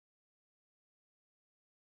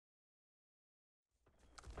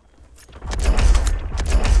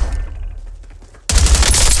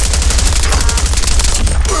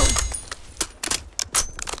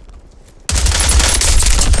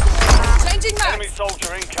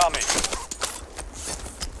soldier incoming.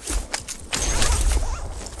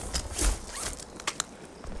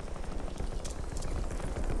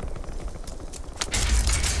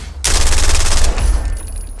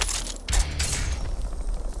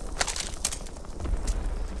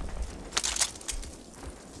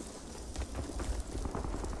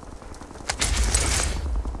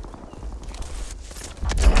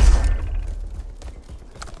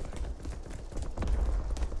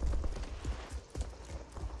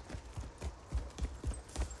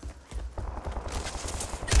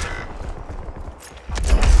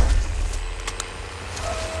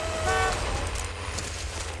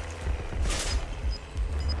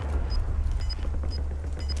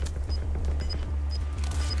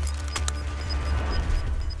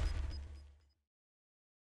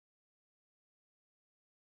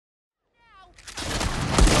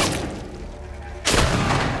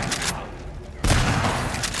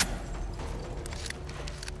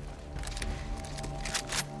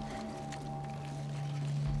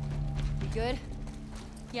 Good?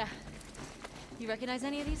 Yeah. You recognize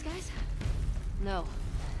any of these guys? No.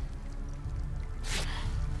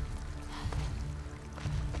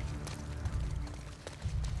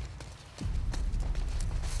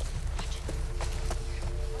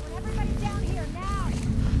 Everybody down here now!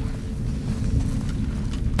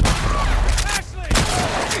 Ashley!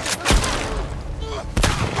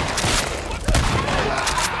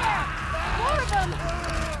 More of them!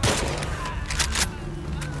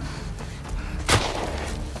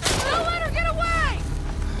 Don't let her get away!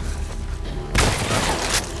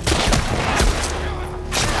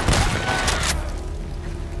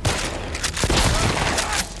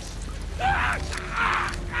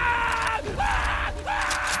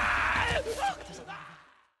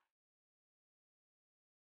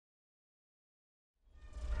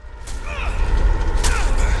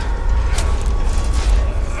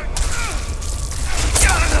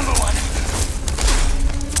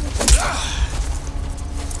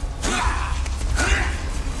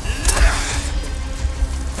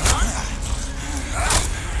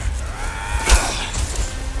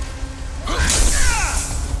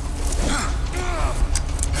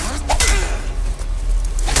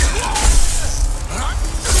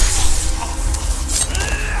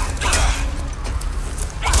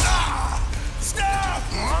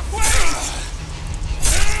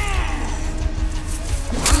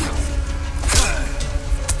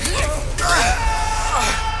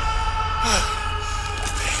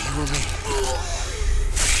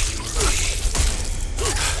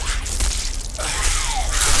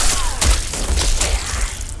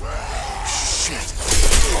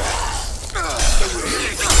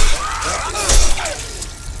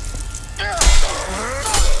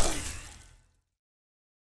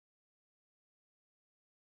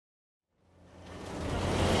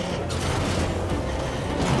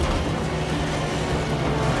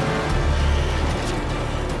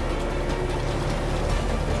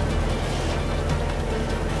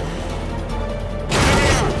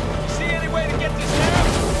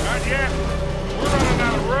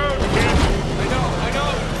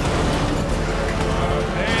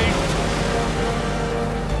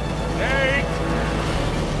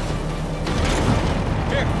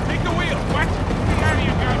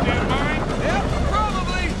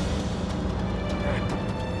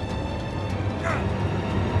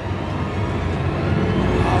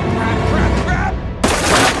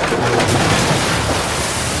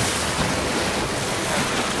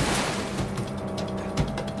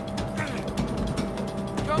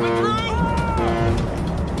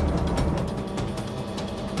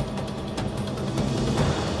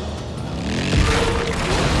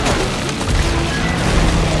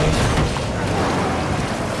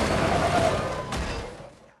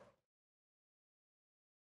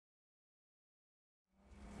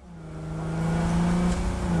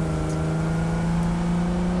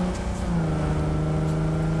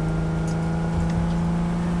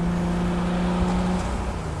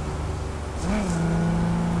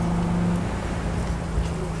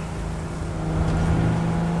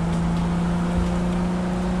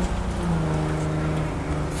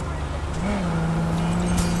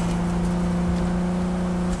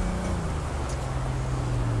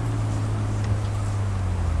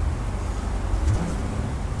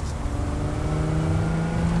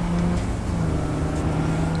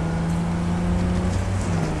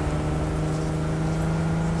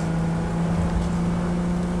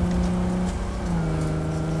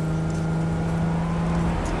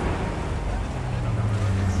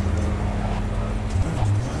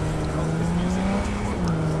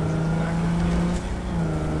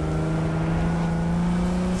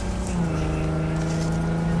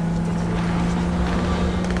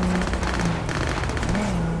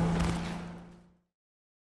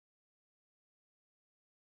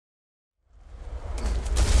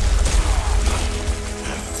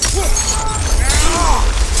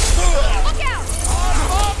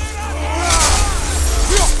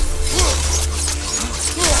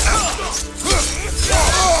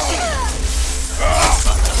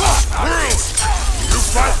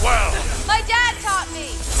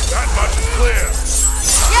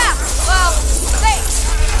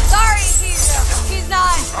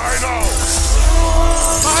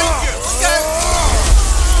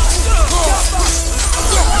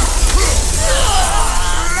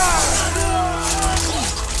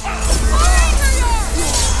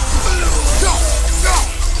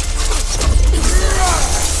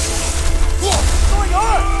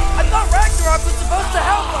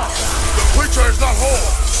 future is not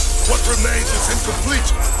whole. What remains is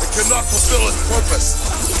incomplete and cannot fulfill its purpose.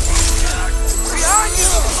 Behind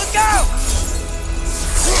you! Look out!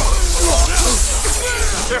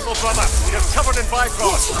 Careful, brother. You're covered in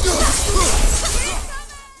Bifrost.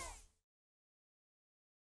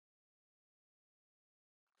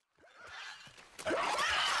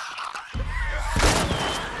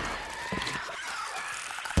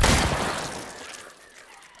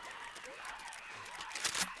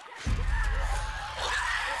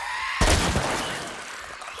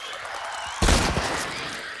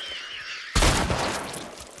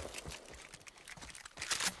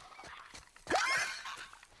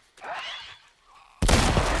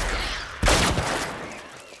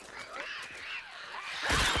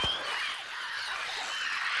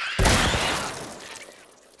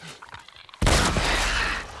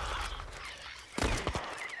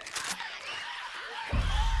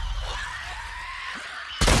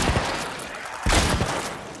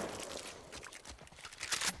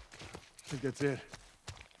 I think that's it.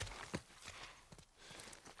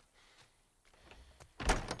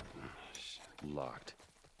 Locked.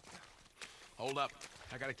 Hold up.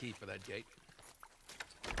 I got a key for that gate.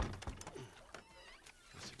 I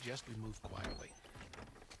suggest we move quietly.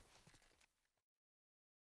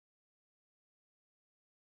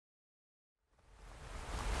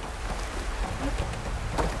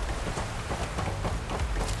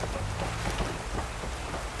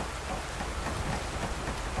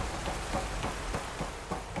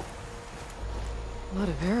 A lot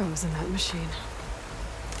of arrows in that machine.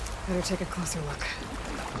 Better take a closer look.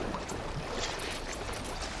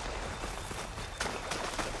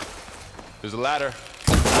 There's a ladder.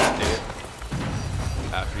 Did it.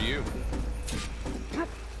 After you.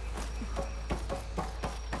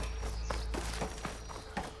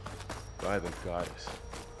 By the goddess.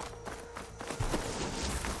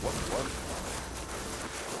 What was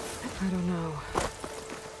it? I don't know.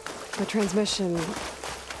 The transmission...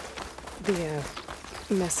 the,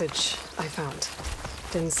 message I found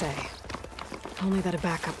didn't say. Only that a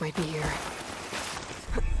backup might be here.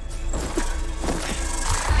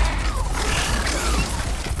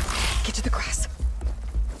 Get to the grass.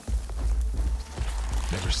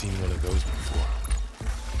 Never seen one of those before.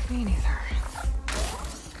 Me neither.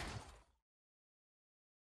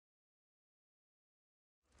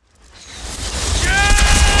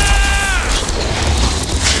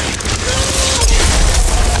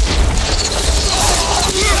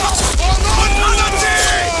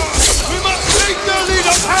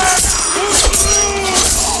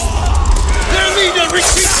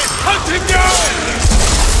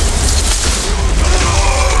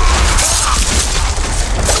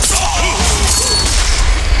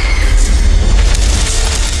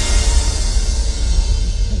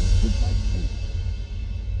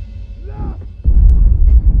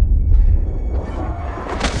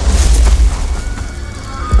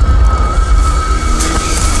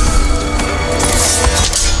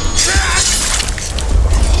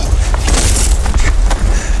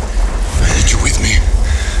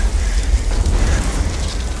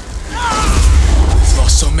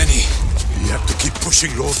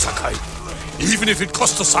 Lord Sakai, even if it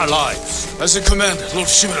costs us our lives. As a command, Lord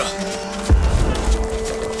Shimura.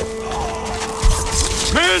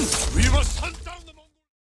 Men, we must hunt down the Mongols.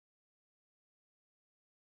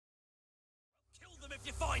 Kill them if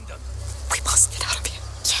you find them. We must get out of here.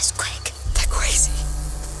 Yes, quick. They're crazy.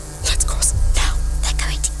 Let's cross now. They're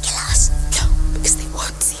going to kill us. No, because they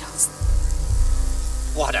won't see us.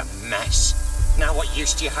 What a mess. Now what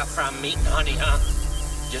use do you have for our meat and honey, huh?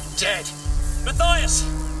 You're dead. Matthias,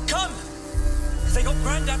 come! They got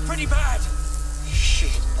Grandad pretty bad.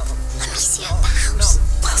 Shit, Mum. Let me see at the house.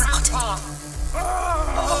 Well Grandpa!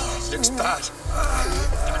 Oh, looks bad.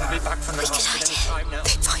 They're gonna be back from the hospital any time now.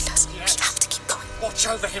 They'd find us. Yes. We have to keep going. Watch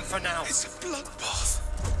over him for now. It's a bloodbath.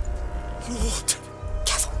 Lord.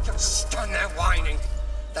 Careful. Just stand there whining.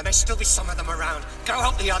 There may still be some of them around. Go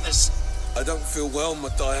help the others. I don't feel well,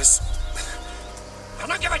 Matthias. I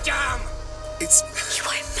don't give a damn! It's... You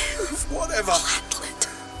won't move. Whatever. I'll handle it.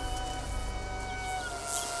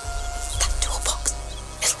 That toolbox.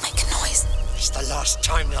 It'll make a noise. It's the last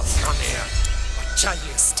time they'll come here. I tell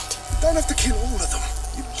you. Steady. Don't have to kill all of them,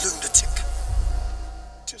 you lunatic.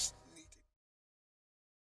 Just need it.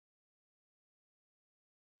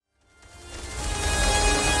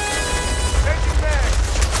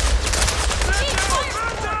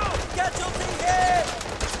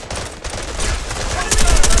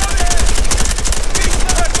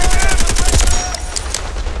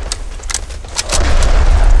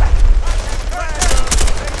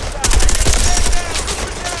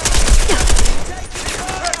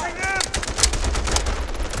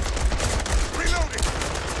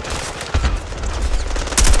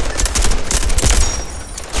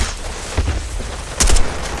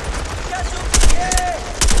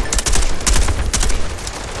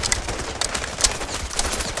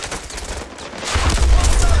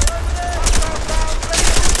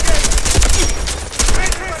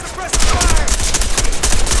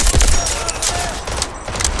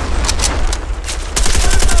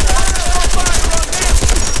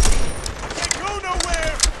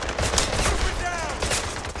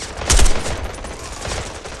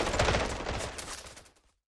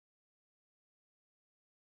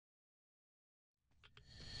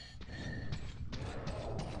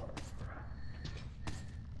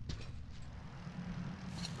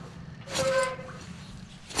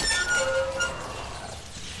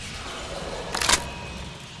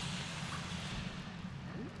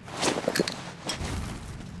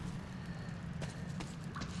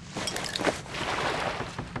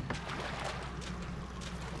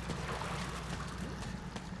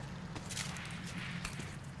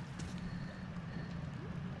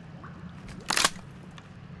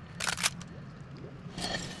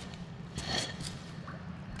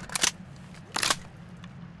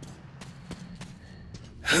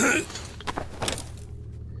 Huh?